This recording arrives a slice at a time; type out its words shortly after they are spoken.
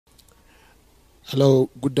Hello,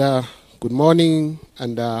 good morning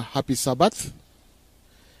and happy Sabbath.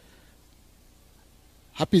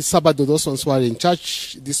 Happy Sabbath to those ones who are in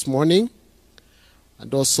church this morning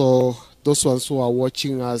and also those ones who are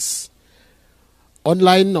watching us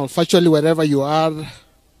online or virtually wherever you are.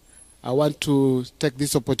 I want to take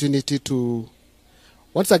this opportunity to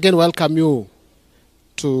once again welcome you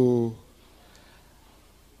to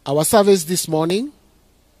our service this morning.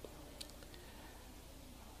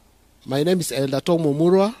 My name is Elder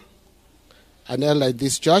Omurwa, an elder in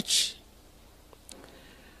this church.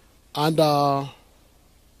 And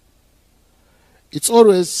it's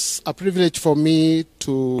always a privilege for me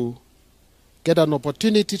to get an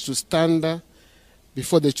opportunity to stand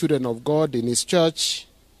before the children of God in His church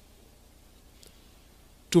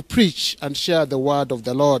to preach and share the word of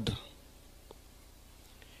the Lord.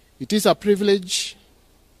 It is a privilege,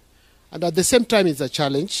 and at the same time it's a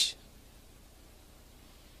challenge,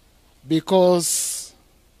 because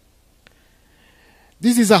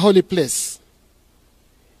this is a holy place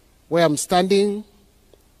where I'm standing,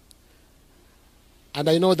 and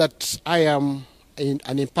I know that I am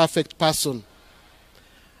an imperfect person.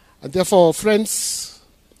 And therefore, friends,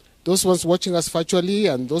 those ones watching us virtually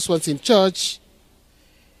and those ones in church,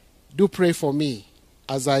 do pray for me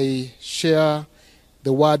as I share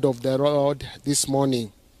the word of the Lord this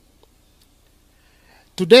morning.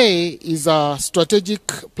 Today is a strategic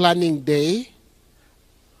planning day,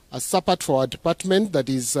 a support for our department that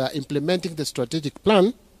is implementing the strategic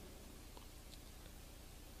plan.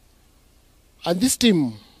 And this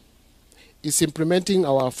team is implementing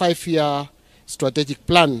our 5-year strategic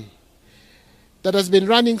plan that has been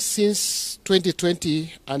running since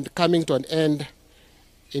 2020 and coming to an end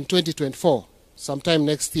in 2024, sometime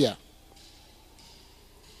next year.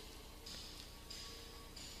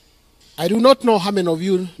 I do not know how many of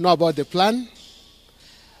you know about the plan,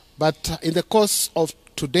 but in the course of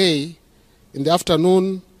today, in the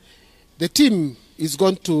afternoon, the team is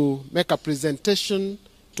going to make a presentation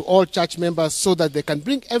to all church members so that they can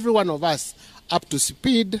bring every one of us up to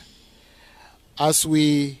speed as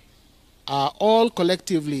we all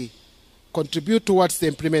collectively contribute towards the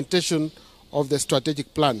implementation of the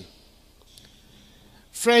strategic plan.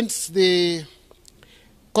 Friends, the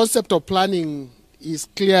concept of planning is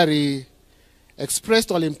clearly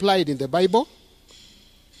expressed or implied in the Bible.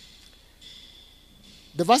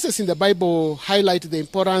 The verses in the Bible highlight the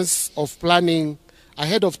importance of planning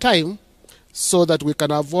ahead of time so that we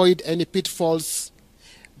can avoid any pitfalls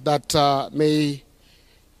that may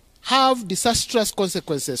have disastrous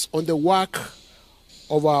consequences on the work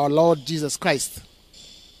of our Lord Jesus Christ.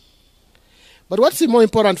 But what's more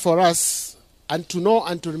important for us and to know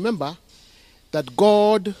and to remember that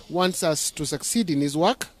God wants us to succeed in His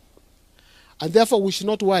work, and therefore we should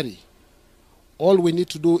not worry. All we need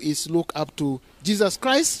to do is look up to Jesus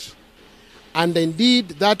Christ, and indeed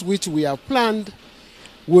that which we have planned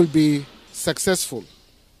will be successful.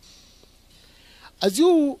 As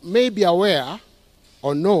you may be aware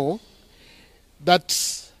or know,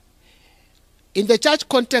 that in the church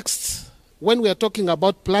context, when we are talking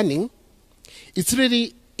about planning, it's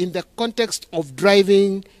really in the context of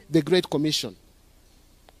driving the Great Commission.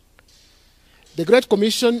 The Great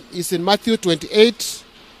Commission is in Matthew 28,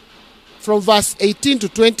 from verse 18 to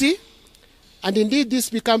 20. And indeed, this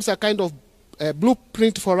becomes a kind of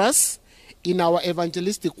blueprint for us in our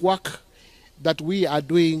evangelistic work that we are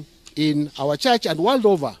doing in our church and world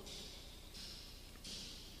over.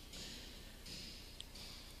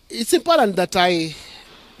 It's important that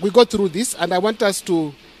we go through this, and I want us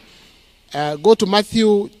to go to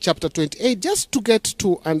Matthew chapter 28 just to get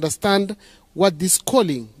to understand what this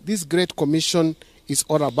calling, this Great Commission, is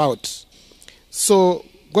all about. So,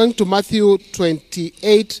 going to Matthew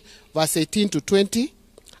 28, verse 18 to 20,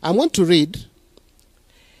 I'm going to read.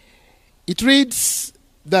 It reads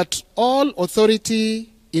that all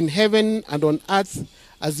authority in heaven and on earth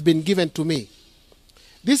has been given to me.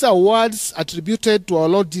 These are words attributed to our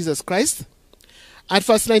Lord Jesus Christ. And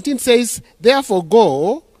verse 19 says, therefore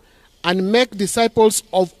go and make disciples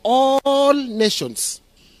of all nations,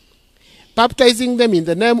 baptizing them in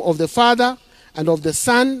the name of the Father and of the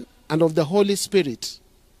Son and of the Holy Spirit.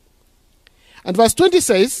 And verse 20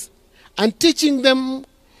 says, and teaching them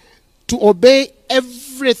to obey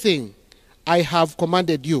everything I have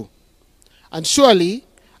commanded you. And surely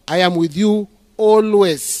I am with you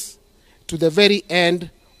always to the very end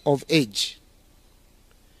of age.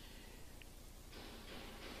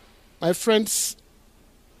 My friends,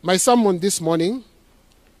 my sermon this morning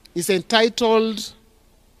is entitled,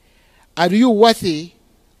 Are you worthy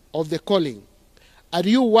of the calling? Are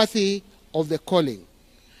you worthy of the calling?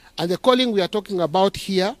 And the calling we are talking about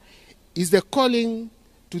here is the calling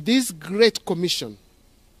to this great commission.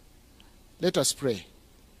 Let us pray.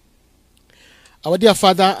 Our dear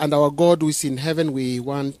Father and our God who is in heaven, we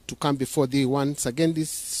want to come before thee once again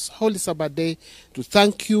this holy Sabbath day to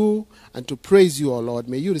thank you and to praise you, O Lord.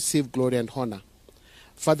 May you receive glory and honor.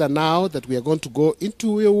 Father, now that we are going to go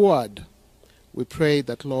into your word, we pray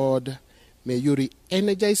that, Lord, may you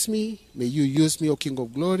re-energize me, may you use me, O King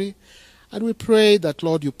of glory, and we pray that,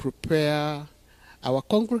 Lord, you prepare our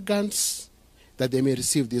congregants that they may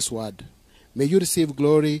receive this word. May you receive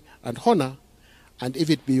glory and honor, and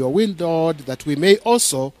if it be your will, Lord, that we may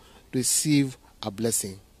also receive a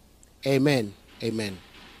blessing. Amen. Amen.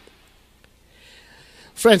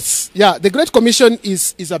 Friends, the Great Commission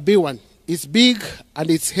is a big one. It's big and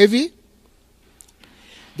it's heavy.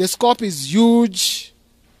 The scope is huge.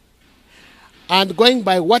 And going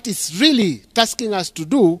by what it's really tasking us to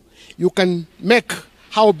do, you can make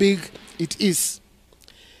how big it is.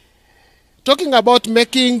 Talking about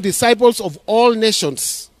making disciples of all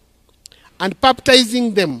nations and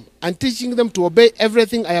baptizing them and teaching them to obey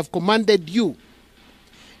everything I have commanded you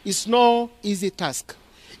is no easy task.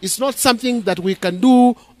 It's not something that we can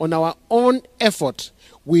do on our own effort.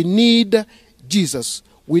 We need Jesus.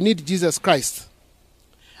 We need Jesus Christ.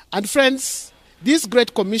 And friends, this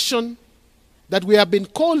great commission that we have been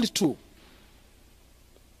called to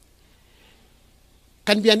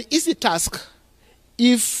can be an easy task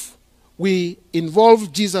if we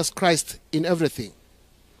involve Jesus Christ in everything.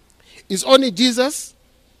 It's only Jesus,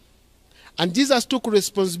 and Jesus took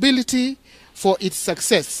responsibility for its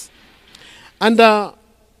success. And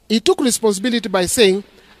he took responsibility by saying,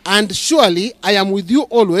 "And surely I am with you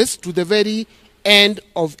always to the very end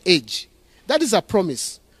of age." That is a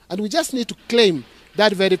promise. And we just need to claim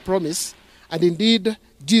that very promise. And indeed,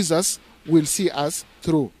 Jesus will see us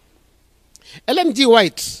through. Ellen G.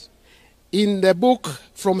 White, in the book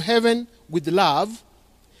From Heaven with Love,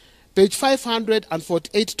 page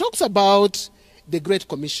 548, talks about the Great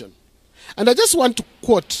Commission. And I just want to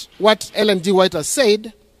quote what Ellen G. White has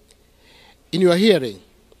said in your hearing.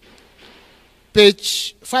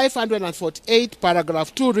 Page 548,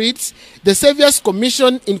 paragraph 2 reads, "The Savior's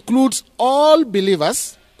commission includes all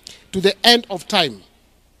believers to the end of time.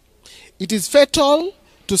 It is fatal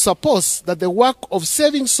to suppose that the work of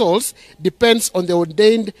saving souls depends on the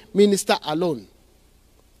ordained minister alone.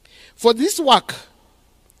 For this work,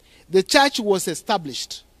 the church was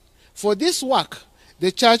established. For this work,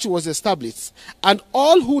 the church was established, and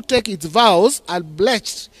all who take its vows are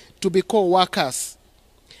blessed to be co-workers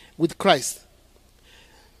with Christ.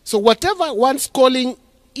 So whatever one's calling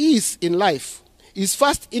is in life, his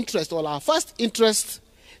first interest, or our first interest,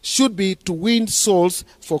 should be to win souls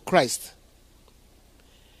for Christ.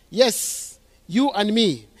 Yes, you and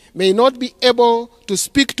me may not be able to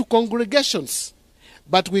speak to congregations,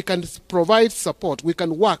 but we can provide support. We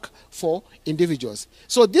can work for individuals.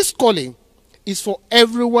 So this calling is for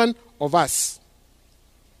every one of us.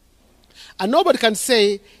 And nobody can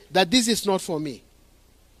say that this is not for me.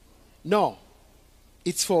 No,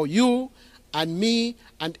 it's for you and me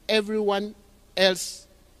and everyone else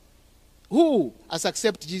who has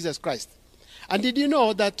accepted Jesus Christ. And did you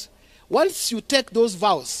know that once you take those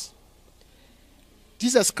vows,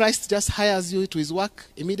 Jesus Christ just hires you to his work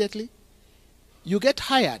immediately? You get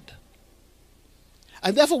hired.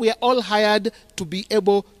 And therefore we are all hired to be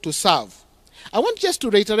able to serve. I want just to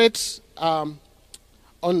reiterate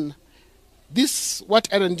on this, what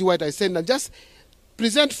Ellen G. White has said, and just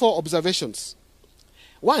present 4 observations.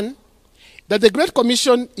 One, that the Great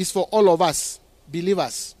Commission is for all of us,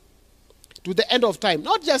 believers, to the end of time.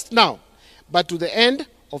 Not just now, but to the end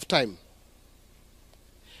of time.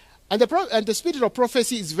 And the spirit of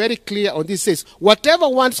prophecy is very clear on this. It says, whatever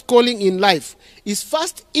one's calling in life, his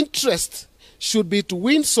first interest should be to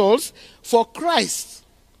win souls for Christ.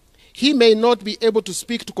 He may not be able to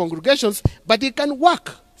speak to congregations, but he can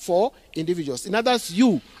work for individuals. In other words,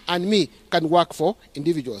 you and me can work for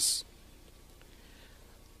individuals.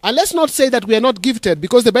 And let's not say that we are not gifted,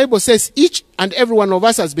 because the Bible says each and every one of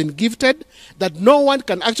us has been gifted, that no one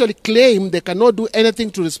can actually claim they cannot do anything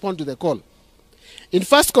to respond to the call. In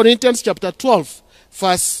 1 Corinthians chapter 12,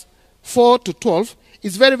 verse 4 to 12,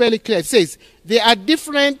 it's very, very clear. It says, there are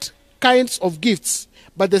different kinds of gifts,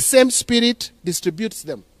 but the same Spirit distributes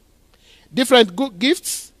them. Different good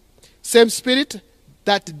gifts, same Spirit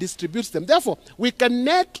that distributes them. Therefore, we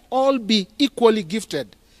cannot all be equally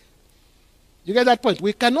gifted. You get that point?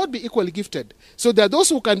 We cannot be equally gifted. So there are those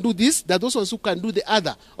who can do this, there are those who can do the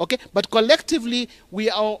other. Okay? But collectively, we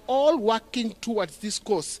are all working towards this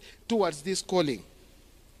course, towards this calling.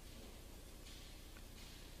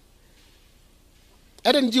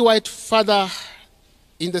 Ellen G. White further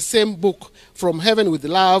in the same book, From Heaven with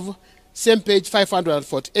Love, same page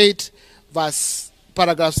 548,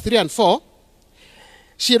 paragraphs 3 and 4,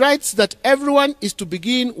 she writes that everyone is to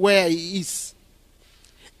begin where he is.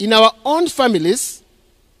 In our own families,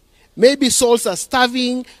 maybe souls are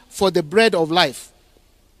starving for the bread of life.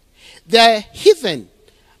 They are heathen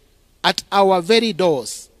at our very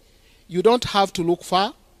doors. You don't have to look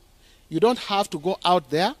far. You don't have to go out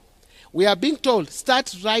there. We are being told,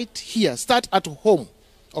 start right here, start at home,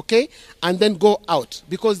 okay, and then go out,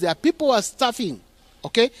 because there are people who are starving,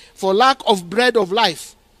 okay, for lack of bread of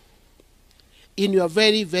life in your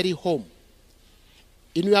very, very home,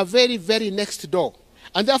 in your very, very next door.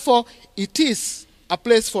 And therefore, it is a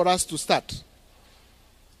place for us to start.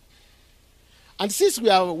 And since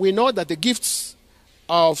we know that the gifts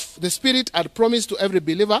of the Spirit are promised to every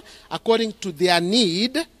believer according to their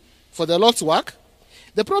need for the Lord's work,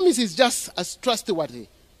 the promise is just as trustworthy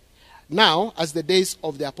now as the days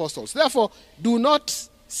of the apostles. Therefore, do not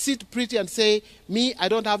sit pretty and say, me, I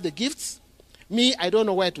don't have the gifts. Me, I don't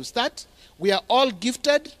know where to start. We are all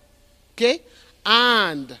gifted, okay?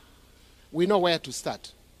 And we know where to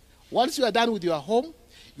start. Once you are done with your home,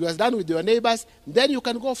 you are done with your neighbors, then you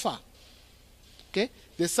can go far. Okay?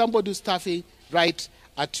 There's somebody who's staffing right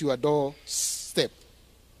at your doorstep.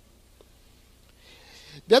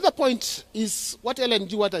 The other point is what Ellen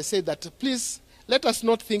G. White said, that please let us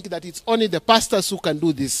not think that it's only the pastors who can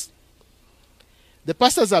do this. The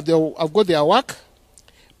pastors have got their work,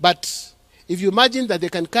 but if you imagine that they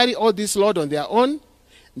can carry all this load on their own,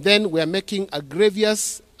 then we are making a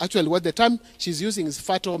grievous, actually what the term she's using is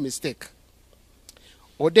fatal mistake.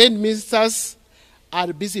 Ordained ministers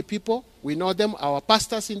are busy people. We know them, our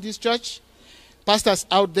pastors in this church, pastors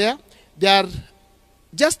out there. They are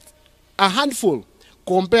just a handful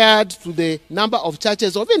compared to the number of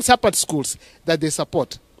churches or even Sabbath schools that they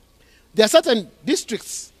support. There are certain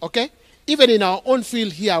districts, okay, even in our own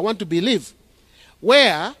field here, I want to believe,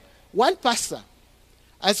 where one pastor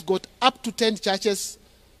has got up to 10 churches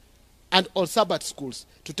and all Sabbath schools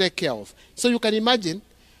to take care of. So you can imagine,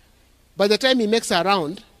 by the time he makes a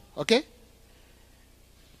round, okay,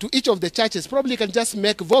 to each of the churches, probably can just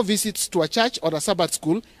make 4 visits to a church or a Sabbath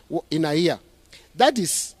school in a year. That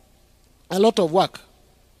is a lot of work.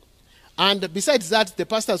 And besides that, the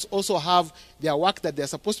pastors also have their work that they're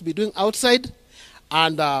supposed to be doing outside,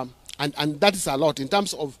 and that is a lot. In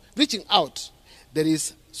terms of reaching out, there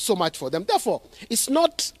is so much for them. Therefore, it's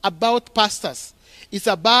not about pastors. It's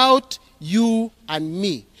about you and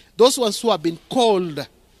me. Those ones who have been called,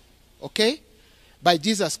 okay, by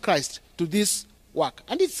Jesus Christ to this work.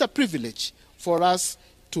 And it's a privilege for us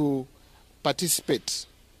to participate.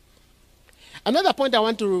 Another point I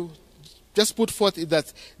want to just put forth is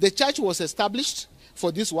that the church was established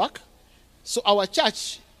for this work. So our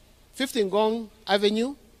church, 5th Ngong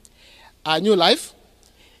Avenue, Newlife,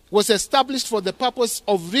 was established for the purpose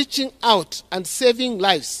of reaching out and saving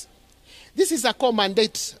lives. This is a core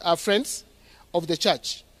mandate, friends, of the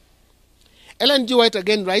church. Ellen G. White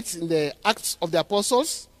again writes in the Acts of the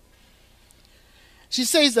Apostles, she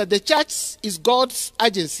says that the church is God's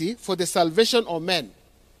agency for the salvation of men.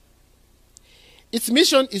 Its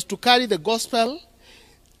mission is to carry the gospel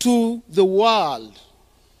to the world.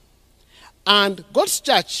 And God's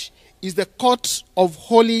church is the court of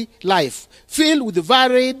holy life, filled with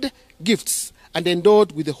varied gifts and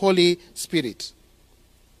endowed with the Holy Spirit.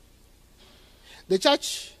 The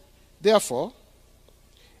church, therefore,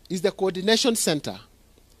 is the coordination center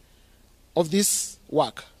of this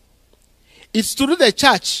work. It's through the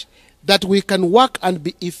church that we can work and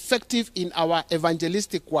be effective in our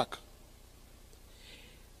evangelistic work.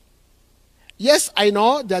 Yes, I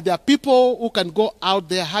know that there are people who can go out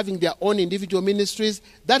there having their own individual ministries.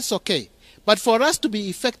 That's okay. But for us to be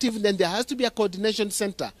effective, then there has to be a coordination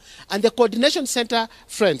center. And the coordination center,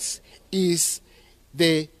 friends, is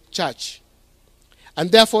the church.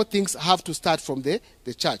 And therefore, things have to start from the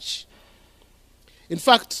church. In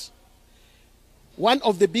fact, one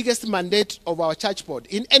of the biggest mandates of our church board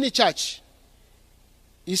in any church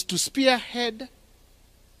is to spearhead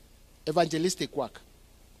evangelistic work.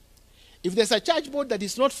 If there's a church board that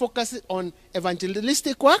is not focused on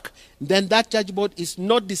evangelistic work, then that church board is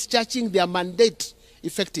not discharging their mandate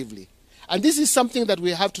effectively. And this is something that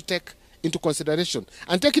we have to take into consideration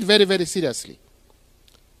and take it very, very seriously.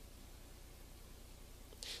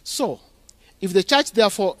 So, if the church,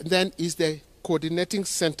 therefore, then is the coordinating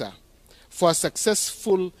center for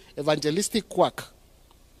successful evangelistic work,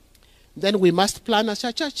 then we must plan as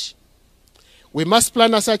a church. We must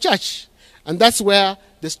plan as a church. And that's where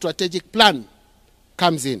the strategic plan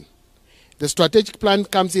comes in. The strategic plan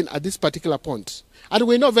comes in at this particular point. And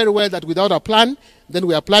we know very well that without a plan, then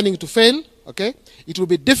we are planning to fail. Okay? It will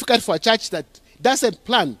be difficult for a church that doesn't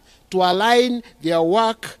plan to align their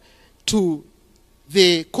work to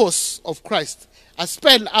the course of Christ as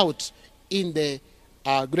spelled out in the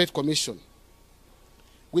Great Commission.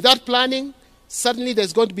 Without planning, suddenly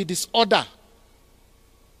there's going to be disorder.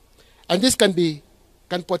 And this can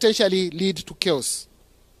potentially lead to chaos.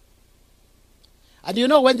 And you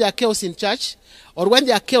know, when there are chaos in church, or when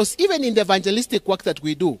there are chaos even in the evangelistic work that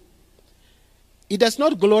we do, it does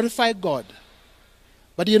not glorify God.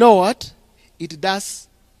 But you know what? It does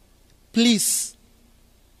please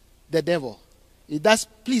the devil. It does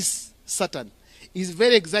please Satan. He's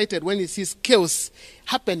very excited when he sees chaos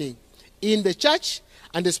happening in the church,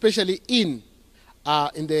 and especially in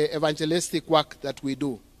the evangelistic work that we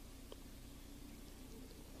do.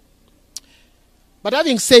 But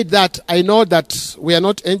having said that, I know that we are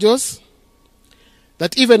not angels,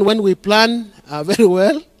 that even when we plan very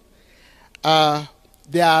well,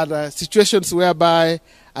 there are situations whereby,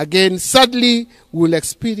 again, sadly, we'll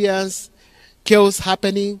experience chaos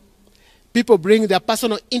happening. People bring their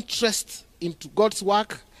personal interest into God's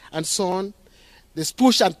work and so on. There's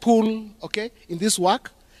push and pull, okay, in this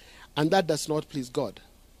work, and that does not please God.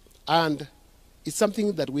 And it's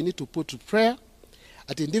something that we need to put to prayer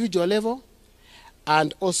at individual level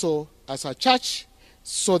and also as a church,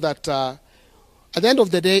 so that at the end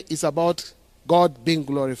of the day, it's about God being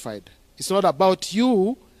glorified. It's not about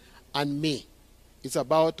you and me. It's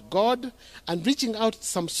about God and reaching out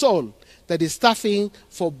some soul that is starving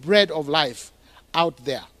for bread of life out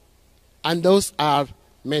there. And those are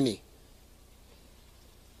many.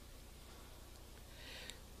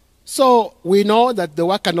 So we know that the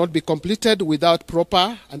work cannot be completed without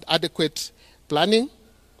proper and adequate planning,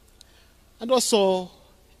 and also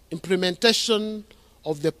implementation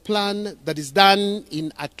of the plan that is done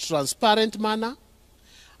in a transparent manner.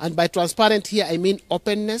 And by transparent here, I mean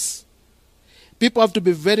openness. People have to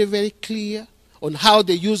be very, very clear on how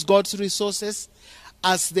they use God's resources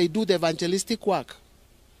as they do the evangelistic work.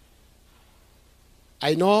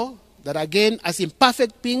 I know that, again, as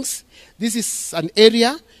imperfect beings, this is an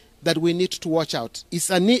area that we need to watch out. It's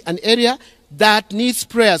an area that needs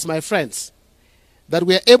prayers, my friends, that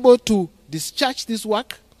we are able to discharge this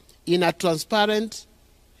work in a transparent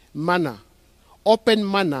manner, open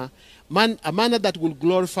manner, a manner that will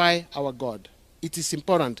glorify our God. It is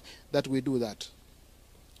important that we do that.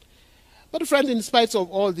 But friend, in spite of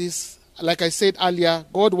all this, like I said earlier,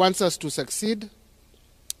 God wants us to succeed.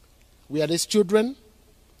 We are His children.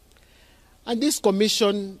 And this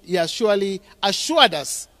commission, He has surely assured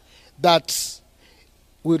us that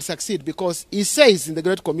we will succeed, because He says in the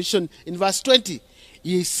Great Commission in verse 20,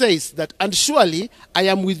 He says that, and surely I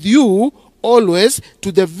am with you always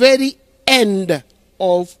to the very end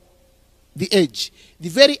of the age. The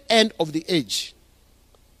very end of the age.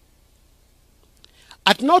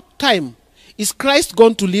 At no time is Christ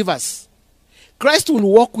going to leave us. Christ will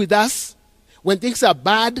walk with us when things are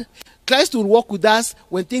bad. Christ will walk with us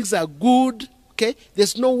when things are good. Okay?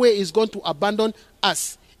 There's no way He's going to abandon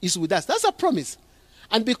us. He's with us. That's a promise.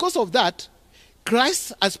 And because of that,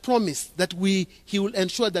 Christ has promised that He will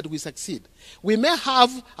ensure that we succeed. We may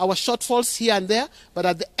have our shortfalls here and there, but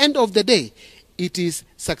at the end of the day, it is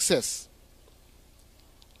success.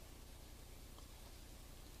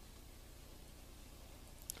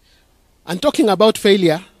 And talking about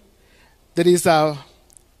failure, there is a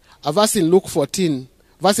verse in Luke 14,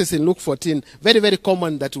 verses in Luke 14, very, very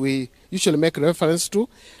common that we usually make reference to.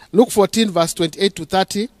 Luke 14, verse 28 to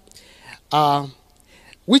 30.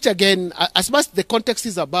 Which again, as much the context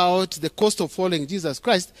is about the cost of following Jesus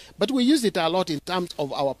Christ, but we use it a lot in terms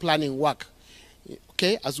of our planning work,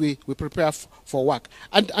 okay, as we prepare for work.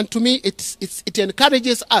 And to me, it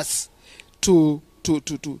encourages us to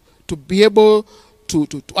be able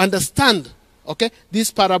to understand, okay,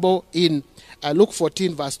 this parable in Luke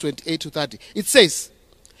 14, verse 28 to 30. It says,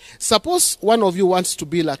 suppose one of you wants to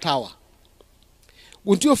build a tower.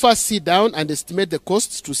 Wouldn't you first sit down and estimate the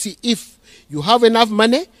costs to see if you have enough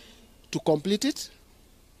money to complete it?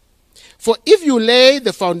 For if you lay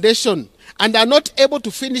the foundation and are not able to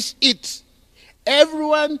finish it,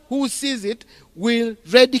 everyone who sees it will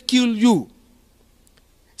ridicule you,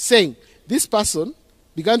 saying, this person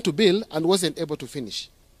began to build and wasn't able to finish.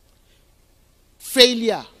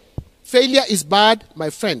 Failure. Failure is bad, my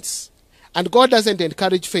friends. And God doesn't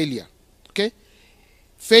encourage failure. Okay?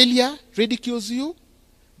 Failure ridicules you.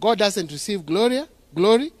 God doesn't receive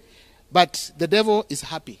glory, but the devil is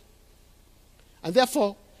happy. And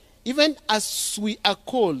therefore, even as we are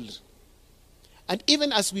called, and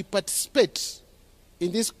even as we participate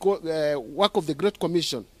in this work of the Great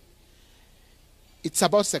Commission, it's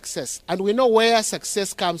about success. And we know where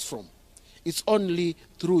success comes from. It's only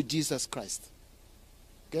through Jesus Christ.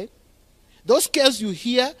 Okay? Those cares you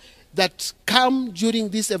hear that come during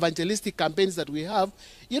these evangelistic campaigns that we have,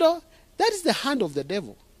 that is the hand of the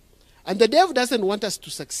devil. And the devil doesn't want us to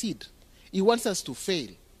succeed. He wants us to fail.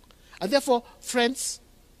 And therefore, friends,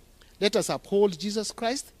 let us uphold Jesus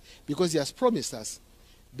Christ, because he has promised us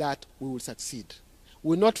that we will succeed.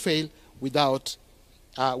 We will not fail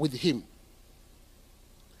with him.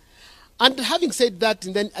 And having said that,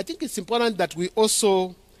 and then I think it's important that we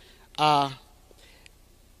also talk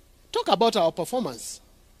about our performance.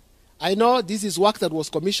 I know this is work that was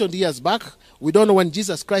commissioned years back. We don't know when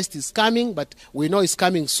Jesus Christ is coming, but we know he's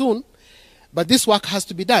coming soon. But this work has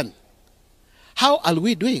to be done. How are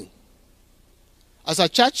we doing? As a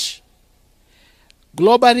church,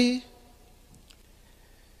 globally,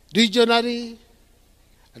 regionally,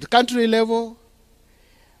 at the country level,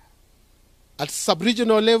 at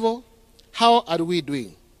sub-regional level, how are we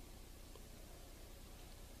doing?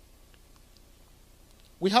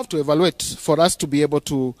 We have to evaluate for us to be able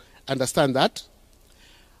to understand that.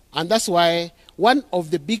 And that's why one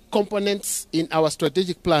of the big components in our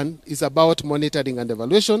strategic plan is about monitoring and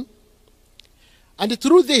evaluation. And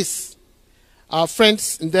through this, our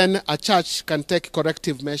friends, and then a church can take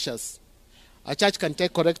corrective measures. A church can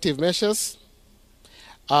take corrective measures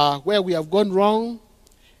where we have gone wrong,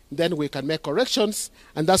 then we can make corrections,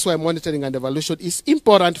 and that's why monitoring and evaluation is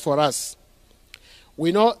important for us.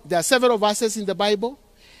 We know there are several verses in the Bible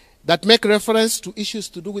that make reference to issues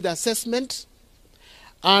to do with assessment,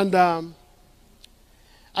 and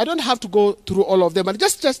I don't have to go through all of them, but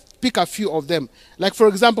just pick a few of them. Like, for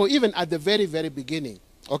example, even at the very, very beginning,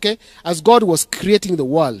 okay, as God was creating the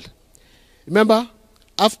world, remember,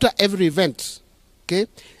 after every event, okay,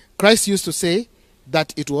 Christ used to say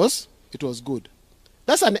that it was good.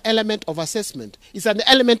 That's an element of assessment. It's an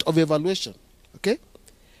element of evaluation, okay?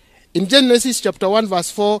 In Genesis chapter 1, verse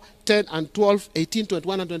 4, 10, and 12, 18,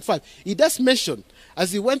 21, and 25, he does mention,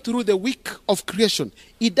 as he went through the week of creation,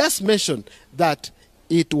 he does mention that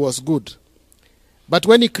it was good. But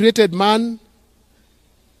when he created man,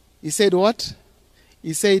 he said what?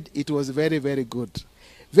 He said it was very, very good.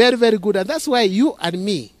 Very, very good. And that's why you and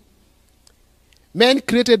me, men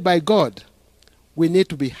created by God, we need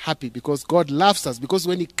to be happy because God loves us. Because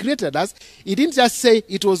when he created us, he didn't just say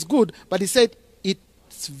it was good, but he said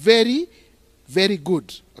it's very, very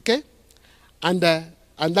good. Okay? And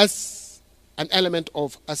that's an element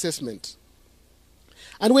of assessment.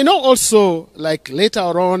 And we know also, like later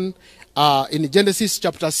on, in Genesis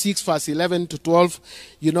chapter 6, verse 11 to 12,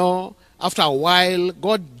 after a while,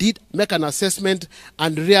 God did make an assessment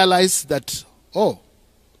and realized that,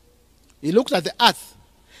 he looked at the earth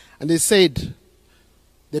and he said,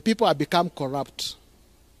 the people have become corrupt.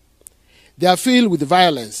 They are filled with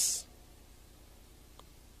violence.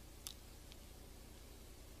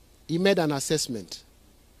 He made an assessment.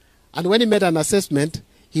 And when he made an assessment,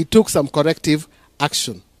 he took some corrective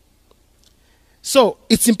action. So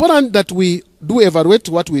it's important that we do evaluate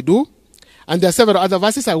what we do. And there are several other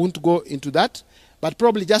verses. I won't go into that. But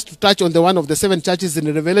probably just to touch on the one of the 7 churches in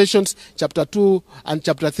Revelations chapter 2 and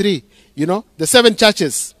chapter 3. The 7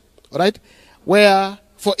 churches, all right, where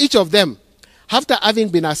for each of them, after having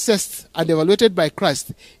been assessed and evaluated by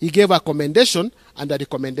Christ, he gave a commendation and a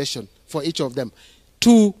recommendation for each of them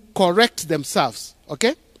to correct themselves,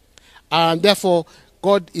 okay? And therefore,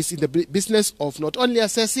 God is in the business of not only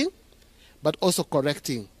assessing, but also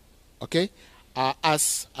correcting, okay,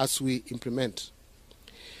 as we implement.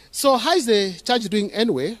 So how is the church doing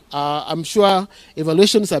anyway? I'm sure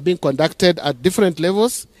evaluations are being conducted at different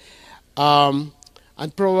levels, and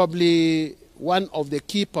probably one of the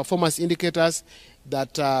key performance indicators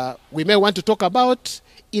that we may want to talk about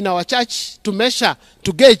in our church to measure,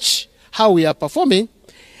 to gauge how we are performing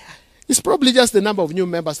is probably just the number of new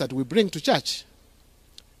members that we bring to church.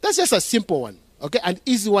 That's just a simple one, okay, an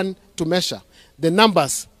easy one to measure, the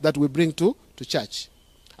numbers that we bring to church.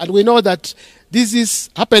 And we know that this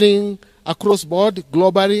is happening across board,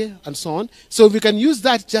 globally, and so on. So if we can use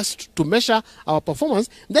that just to measure our performance,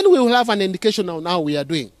 then we will have an indication on how we are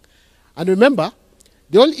doing. And remember,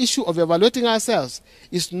 the whole issue of evaluating ourselves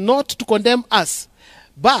is not to condemn us,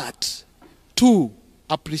 but to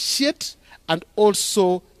appreciate and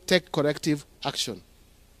also take corrective action.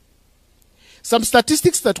 Some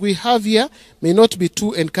statistics that we have here may not be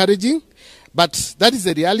too encouraging, but that is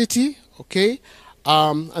the reality, okay?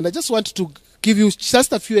 And I just want to give you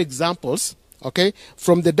just a few examples, okay,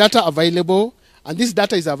 from the data available. And this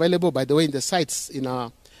data is available, by the way, in the sites, in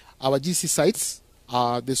our GC sites.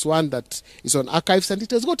 This one that is on archives, and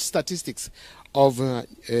it has got statistics of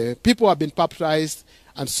people who have been baptized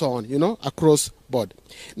and so on, across board.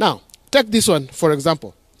 Now, take this one, for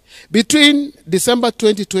example. Between December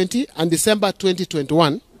 2020 and December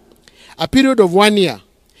 2021, a period of 1 year,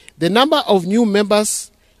 the number of new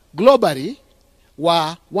members globally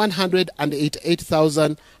were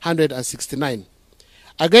 188,169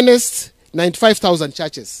 against 95,000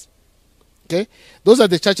 churches. Okay? Those are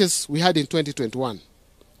the churches we had in 2021.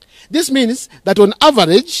 This means that on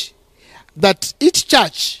average, that each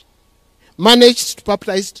church managed to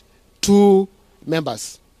baptize 2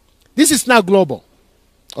 members. This is now global.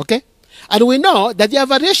 Okay? And we know that there are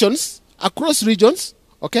variations across regions.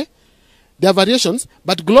 Okay? There are variations,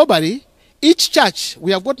 but globally, each church,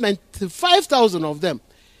 we have got 95,000 of them.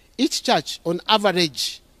 Each church, on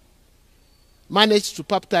average, managed to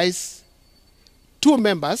baptize 2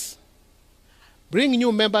 members, bring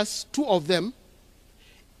new members, 2 of them,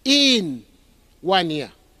 in 1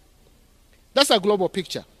 year. That's a global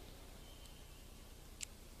picture.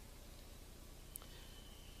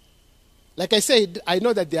 Like I said, I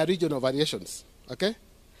know that there are regional variations. Okay?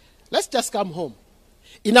 Let's just come home.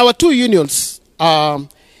 In our 2 unions,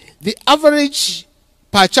 the average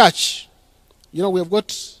per church, we've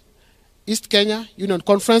got East Kenya Union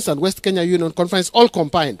Conference and West Kenya Union Conference all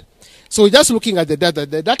combined. So we're just looking at the data.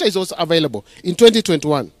 The data is also available in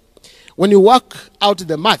 2021. When you work out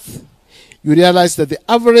the math, you realize that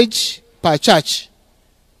the average per church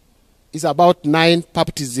is about 9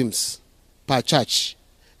 baptisms per church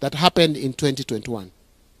that happened in 2021.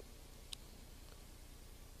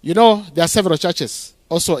 There are several churches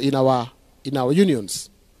also in our unions.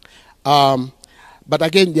 But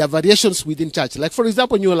again, there are variations within church. Like, for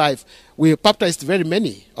example, Newlife, we baptized very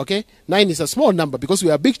many, okay? 9 is a small number because we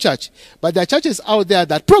are a big church. But there are churches out there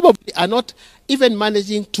that probably are not even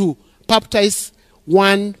managing to baptize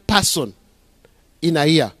 1 person in a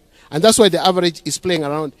year. And that's why the average is playing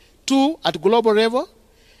around 2 at global level,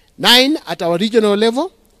 9 at our regional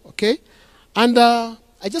level, okay? And I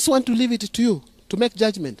just want to leave it to you to make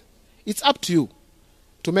judgment. It's up to you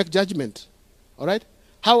to make judgment, all right?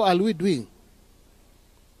 How are we doing?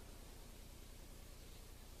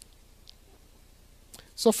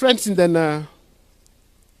 So friends, what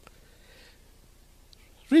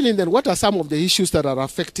are some of the issues that are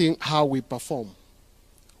affecting how we perform?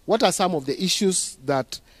 What are some of the issues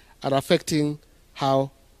that are affecting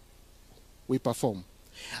how we perform?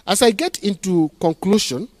 As I get into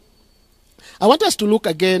conclusion, I want us to look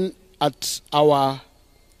again at our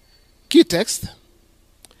key text.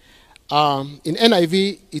 In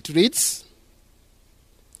NIV, it reads,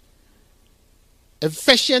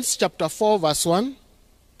 Ephesians chapter 4, verse 1.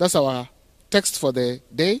 That's our text for the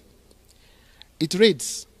day. It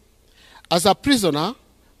reads, as a prisoner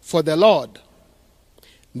for the Lord,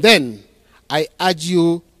 then I urge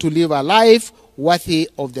you to live a life worthy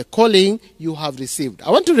of the calling you have received. I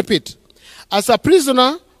want to repeat. As a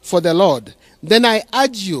prisoner for the Lord, then I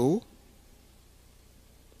urge you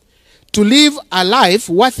to live a life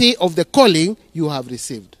worthy of the calling you have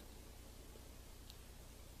received.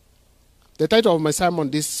 The title of my sermon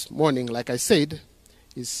this morning, like I said,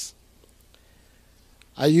 is,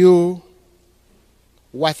 are you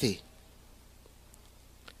worthy?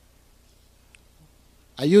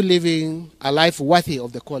 Are you living a life worthy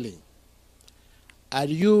of the calling? Are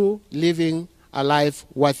you living a life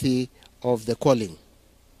worthy of the calling?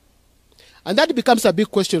 And that becomes a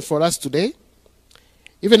big question for us today,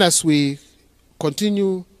 even as we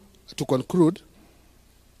continue to conclude.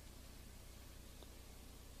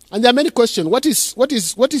 And there are many questions. What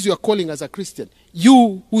is your calling as a Christian?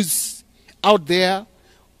 You who's out there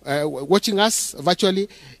watching us virtually,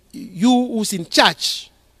 you who's in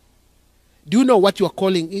church, do you know what your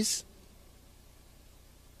calling is?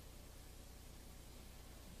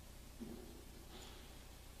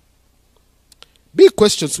 Big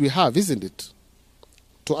questions we have, isn't it,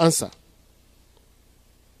 to answer.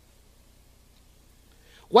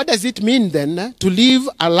 What does it mean then to live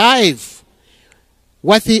a life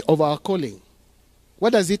worthy of our calling?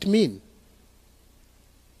 What does it mean?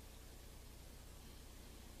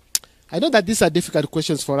 I know that these are difficult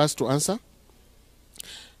questions for us to answer,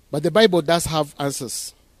 but the Bible does have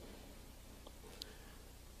answers.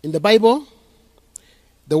 In the Bible,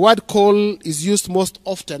 the word call is used most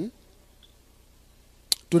often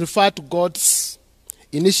to refer to God's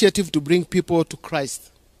initiative to bring people to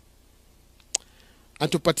Christ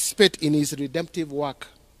and to participate in his redemptive work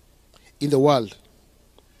in the world.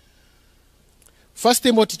 1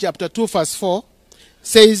 Timothy chapter 2 verse 4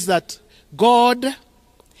 says that God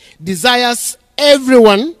desires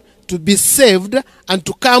everyone to be saved and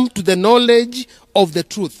to come to the knowledge of the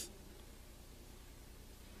truth.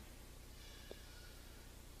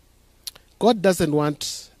 God doesn't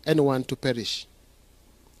want anyone to perish.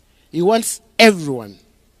 He wants everyone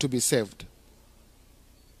to be saved.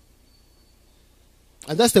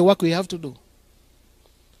 And that's the work we have to do.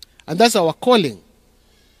 And that's our calling.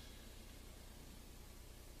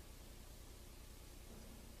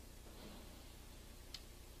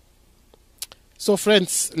 So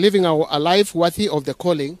friends, living a life worthy of the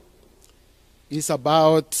calling is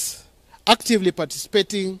about actively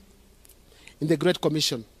participating in the Great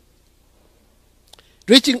Commission.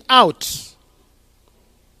 Reaching out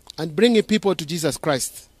and bringing people to Jesus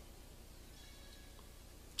Christ.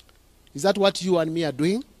 Is that what you and me are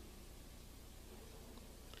doing?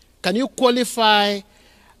 Can you qualify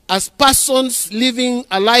as persons living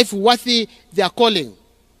a life worthy their calling?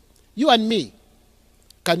 You and me.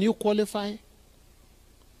 Can you qualify?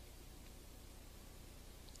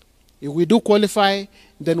 If we do qualify,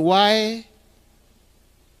 then why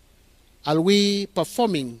are we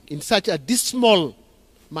performing in such a dismal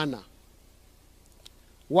manner?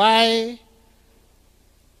 Why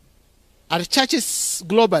are churches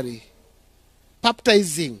globally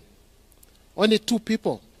baptizing only 2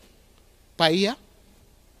 people per year?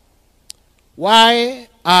 Why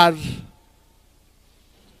are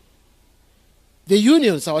the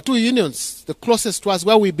unions, our 2 unions, the closest to us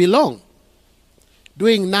where we belong,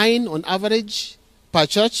 doing 9 on average per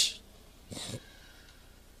church?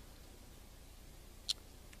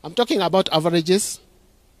 I'm talking about averages,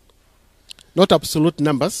 not absolute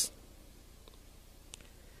numbers.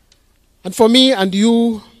 And for me and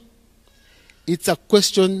you, it's a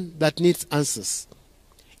question that needs answers.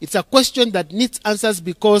 It's a question that needs answers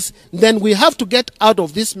because then we have to get out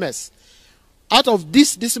of this mess, out of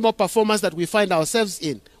this dismal performance that we find ourselves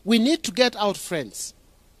in. We need to get out, friends.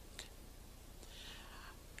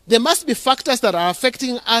 There must be factors that are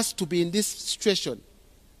affecting us to be in this situation.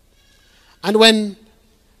 And when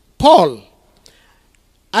Paul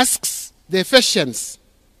asks the Ephesians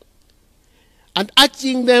and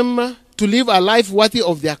urging them to live a life worthy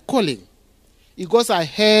of their calling, he goes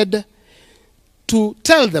ahead to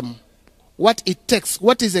tell them what it takes,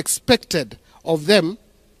 what is expected of them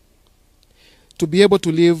to be able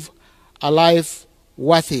to live a life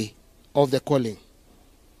worthy of the calling.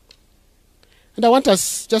 And I want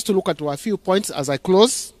us just to look at a few points as I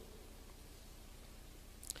close.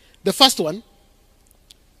 The first one,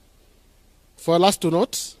 for us to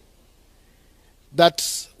note,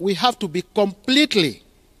 that we have to be completely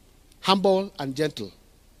humble and gentle.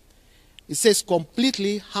 It says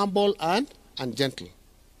completely humble and gentle.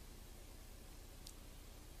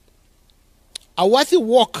 A worthy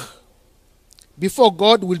walk before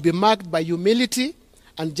God will be marked by humility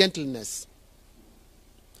and gentleness.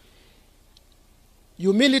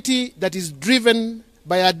 Humility that is driven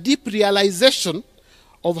by a deep realization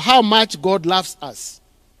of how much God loves us.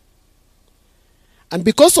 And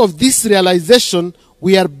because of this realization,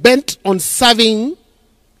 we are bent on serving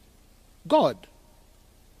God.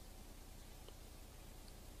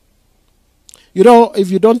 You know, if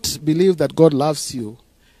you don't believe that God loves you,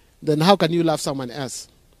 then how can you love someone else?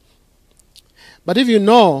 But if you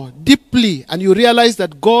know deeply and you realize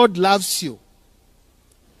that God loves you,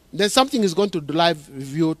 then something is going to drive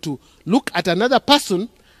you to look at another person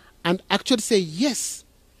and actually say, yes,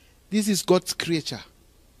 this is God's creature,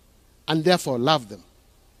 and therefore love them.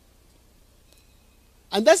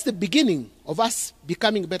 And that's the beginning of us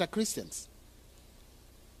becoming better Christians.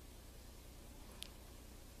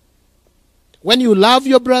 When you love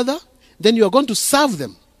your brother, then you are going to serve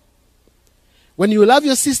them. When you love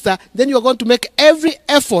your sister, then you are going to make every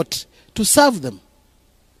effort to serve them.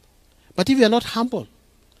 But if you are not humble,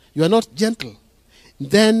 you are not gentle,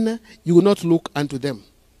 then you will not look unto them.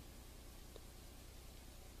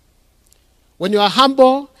 When you are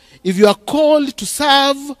humble, if you are called to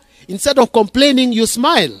serve, instead of complaining, you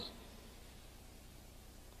smile.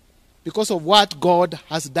 Because of what God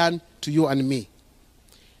has done to you and me.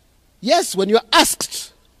 Yes, when you are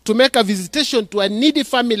asked to make a visitation to a needy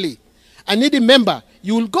family, a needy member,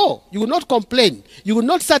 you will go. You will not complain. You will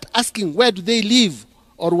not start asking where do they live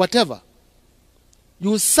or whatever.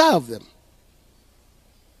 You will serve them.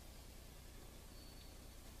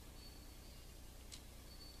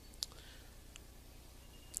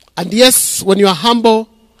 And yes, when you are humble,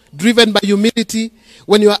 driven by humility,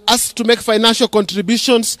 when you are asked to make financial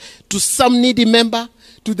contributions to some needy member,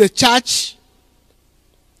 to the church,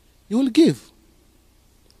 you will give.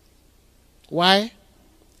 Why?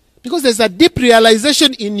 Because there's a deep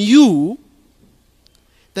realization in you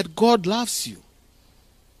that God loves you.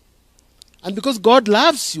 And because God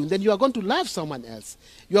loves you, then you are going to love someone else.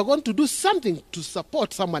 You are going to do something to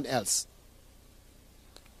support someone else.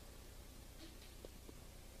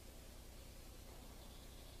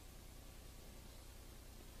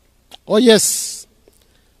 Oh yes,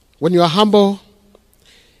 when you are humble,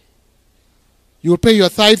 you will pay your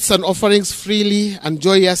tithes and offerings freely and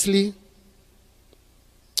joyously.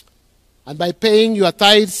 And by paying your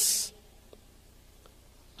tithes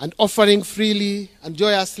and offering freely and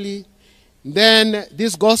joyously, then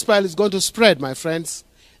this gospel is going to spread, my friends.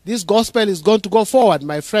 This gospel is going to go forward,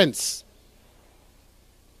 my friends.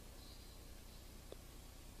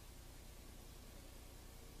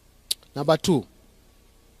 Number 2.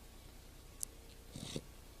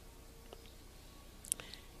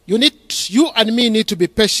 You and me need to be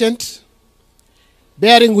patient,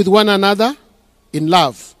 bearing with one another in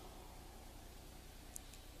love.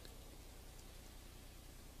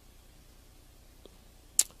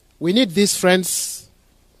 We need these, friends,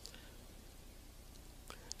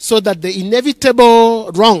 so that the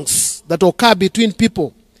inevitable wrongs that occur between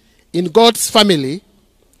people in God's family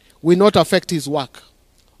will not affect his work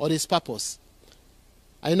or his purpose.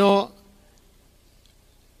 I know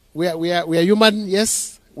we are human,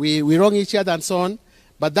 yes, we wrong each other and so on,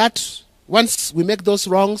 but that once we make those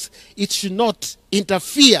wrongs, it should not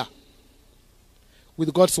interfere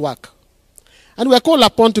with God's work. And we are called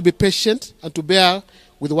upon to be patient and to bear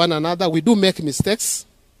with one another. We do make mistakes.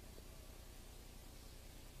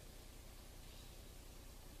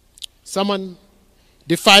 Someone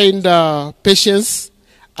defined patience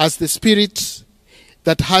as the spirit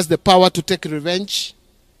that has the power to take revenge,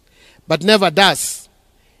 but never does.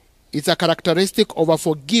 It's a characteristic of a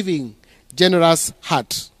forgiving, generous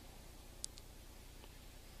heart.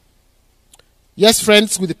 Yes,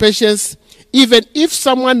 friends, with patience, even if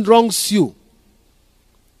someone wrongs you,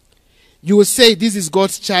 you will say, this is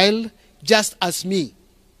God's child, just as me.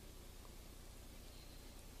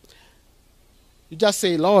 You just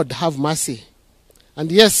say, Lord, have mercy. And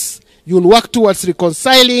yes, you will work towards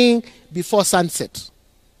reconciling before sunset.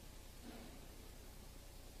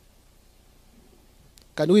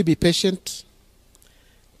 Can we be patient?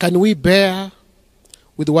 Can we bear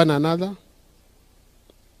with one another?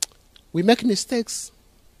 We make mistakes.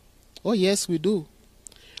 Oh yes, we do.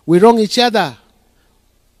 We wrong each other.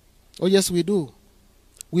 Oh yes, we do.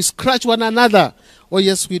 We scratch one another. Oh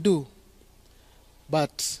yes, we do.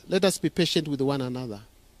 But let us be patient with one another.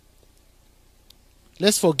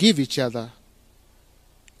 Let's forgive each other,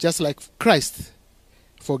 just like Christ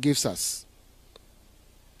forgives us.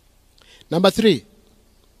 Number 3,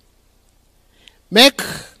 make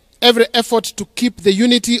every effort to keep the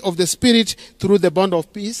unity of the Spirit through the bond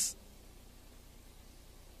of peace.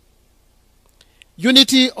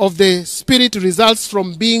 Unity of the Spirit results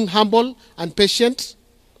from being humble and patient.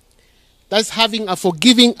 That's having a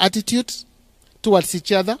forgiving attitude towards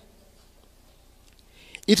each other.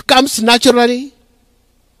 It comes naturally.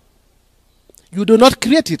 You do not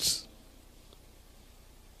create it.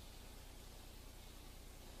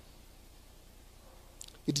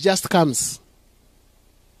 It just comes.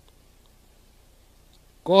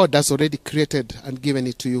 God has already created and given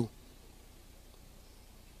it to you.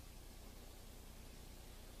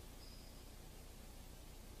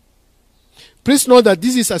 Please know that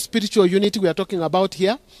this is a spiritual unity we are talking about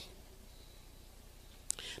here.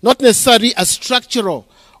 Not necessarily a structural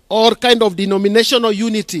or kind of denominational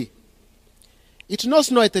unity. It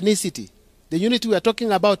knows no ethnicity. The unity we are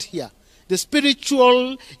talking about here. The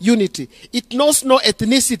spiritual unity. It knows no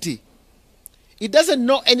ethnicity. It doesn't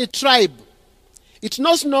know any tribe. It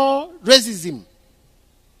knows no racism.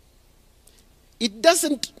 It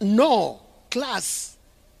doesn't know class,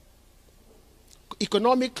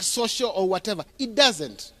 economic, social, or whatever. It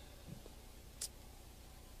doesn't.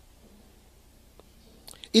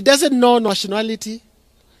 It doesn't know nationality,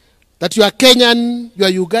 that you are Kenyan, you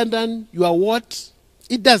are Ugandan, you are what.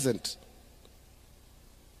 It doesn't.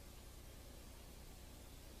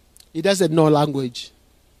 It doesn't know language.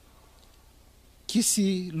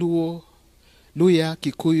 Kisi, Luo, Luya,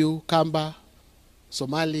 Kikuyu, Kamba,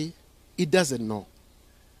 Somali. It doesn't know.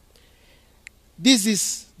 This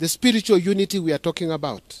is the spiritual unity we are talking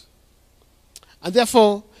about. And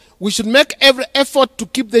therefore, we should make every effort to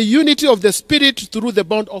keep the unity of the Spirit through the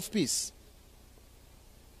bond of peace.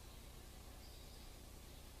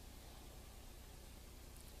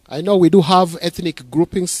 I know we do have ethnic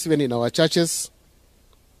groupings even in our churches.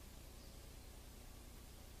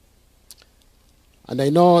 And I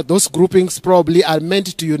know those groupings probably are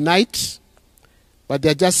meant to unite, but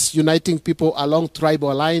they're just uniting people along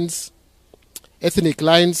tribal lines, ethnic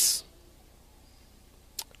lines.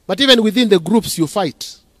 But even within the groups you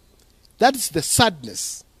fight, That is the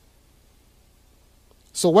sadness.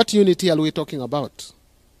 So what unity are we talking about?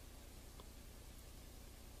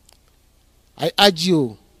 I urge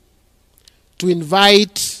you to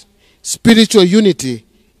invite spiritual unity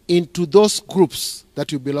into those groups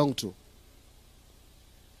that you belong to.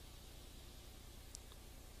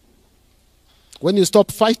 When you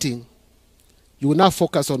stop fighting, you will now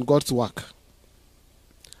focus on God's work.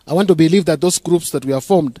 I want to believe that those groups that we have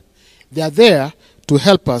formed, they are there to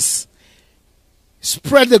help us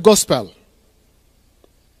spread the gospel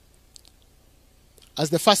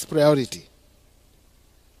as the first priority.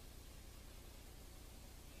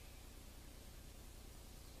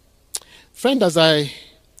 Friend, as I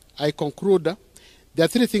conclude, there are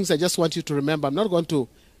three things I just want you to remember. I'm not going to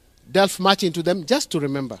delve much into them, just to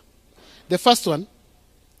remember. The first one,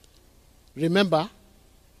 remember,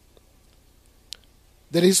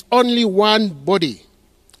 there is only one body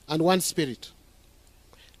and one spirit.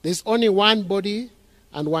 There is only one body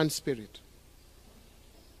and one spirit.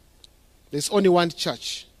 There is only one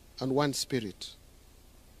church and one spirit.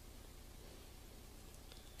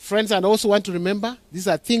 Friends, I also want to remember, these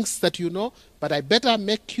are things that you know, but I better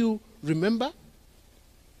make you remember.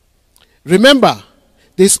 Remember,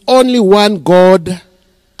 there is only one God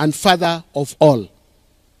and Father of all.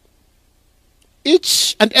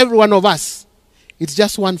 Each and every one of us, it's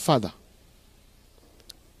just one Father.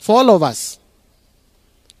 For all of us.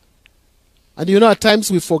 And you know, at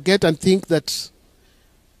times we forget and think that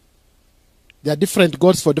there are different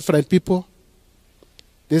gods for different people.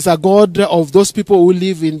 There's a God of those people who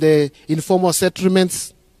live in the informal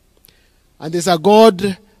settlements. And there's a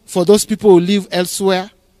God for those people who live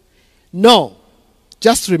elsewhere. No.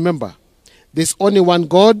 Just remember, there's only one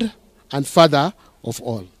God and Father of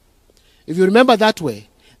all. If you remember that way,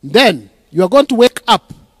 then you are going to wake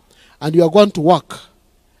up and you are going to walk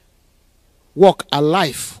a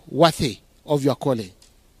life worthy of your calling.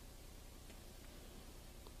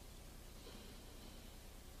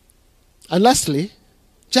 And lastly,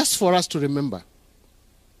 just for us to remember,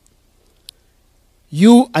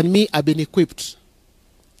 you and me have been equipped.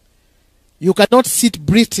 You cannot sit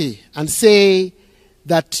pretty and say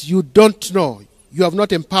that you don't know, you have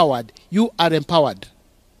not empowered. You are empowered.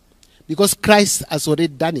 Because Christ has already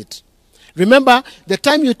done it. Remember, the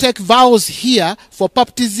time you take vows here for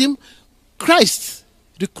baptism, Christ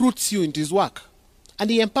recruits you into his work. And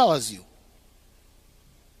he empowers you.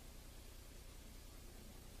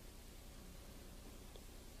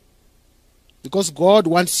 Because God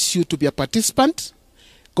wants you to be a participant.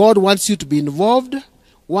 God wants you to be involved.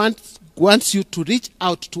 Wants you to reach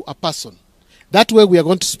out to a person. That way we are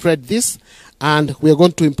going to spread this and we are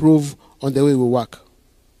going to improve on the way we work.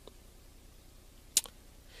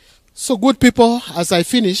 So good people, as I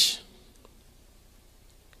finish,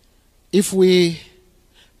 if we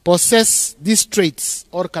possess these traits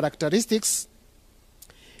or characteristics,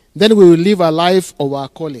 then we will live a life of our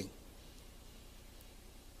calling.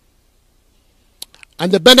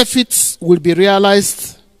 And the benefits will be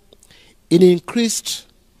realized in increased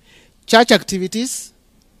church activities,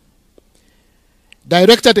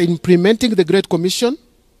 directed at implementing the Great Commission,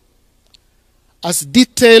 as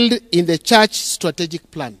detailed in the church strategic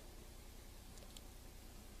plan.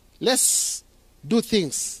 Let's do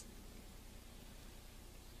things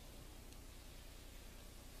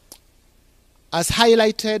as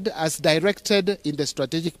highlighted, as directed in the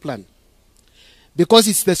strategic plan. Because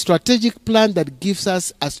it's the strategic plan that gives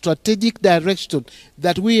us a strategic direction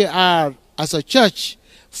that we are, as a church,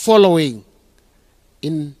 following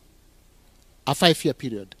in a 5-year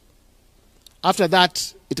period. After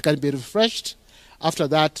that, it can be refreshed. After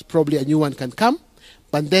that, probably a new one can come.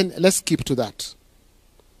 But then, let's keep to that.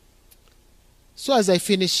 So as I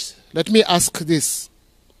finish, let me ask this.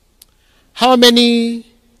 How many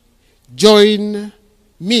join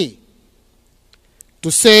me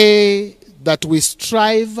to say that we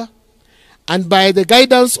strive and by the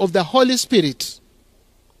guidance of the Holy Spirit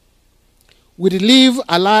we live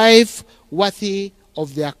a life worthy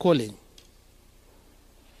of their calling?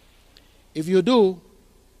 If you do,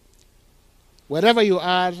 wherever you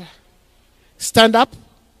are, stand up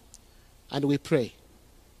and we pray.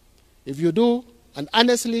 If you do, and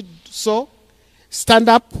honestly so, stand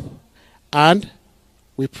up and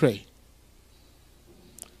we pray.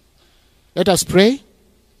 Let us pray.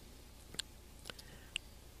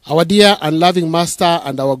 Our dear and loving Master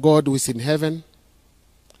and our God who is in heaven,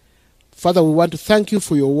 Father, we want to thank you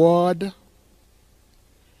for your word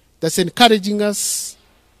that's encouraging us,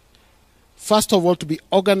 first of all, to be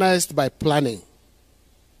organized by planning.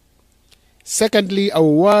 Secondly, our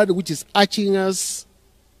word which is urging us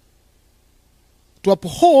to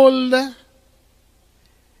uphold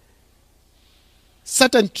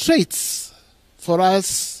certain traits for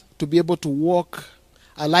us to be able to walk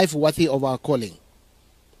a life worthy of our calling.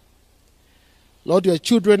 Lord, your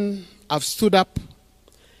children have stood up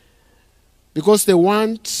because they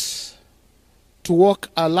want to walk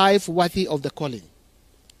a life worthy of the calling.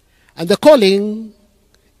 And the calling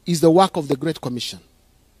is the work of the Great Commission.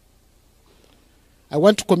 I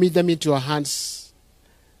want to commit them into your hands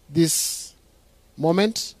this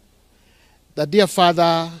moment. That, dear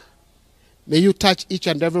Father, may you touch each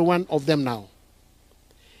and every one of them now.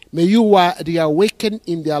 May you reawaken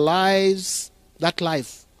in their lives that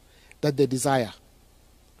life that they desire.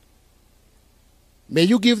 May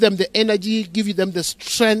you give them the energy, give them the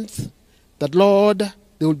strength that, Lord,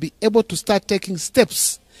 they will be able to start taking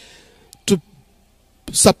steps to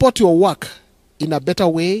support your work in a better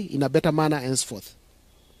way, in a better manner, henceforth.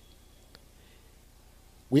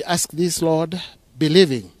 We ask this, Lord,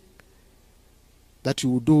 believing that you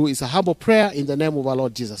will do. Is a humble prayer in the name of our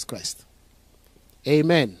Lord Jesus Christ.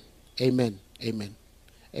 Amen. Amen. Amen.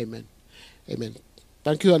 Amen. Amen.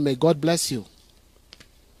 Thank you, and may God bless you.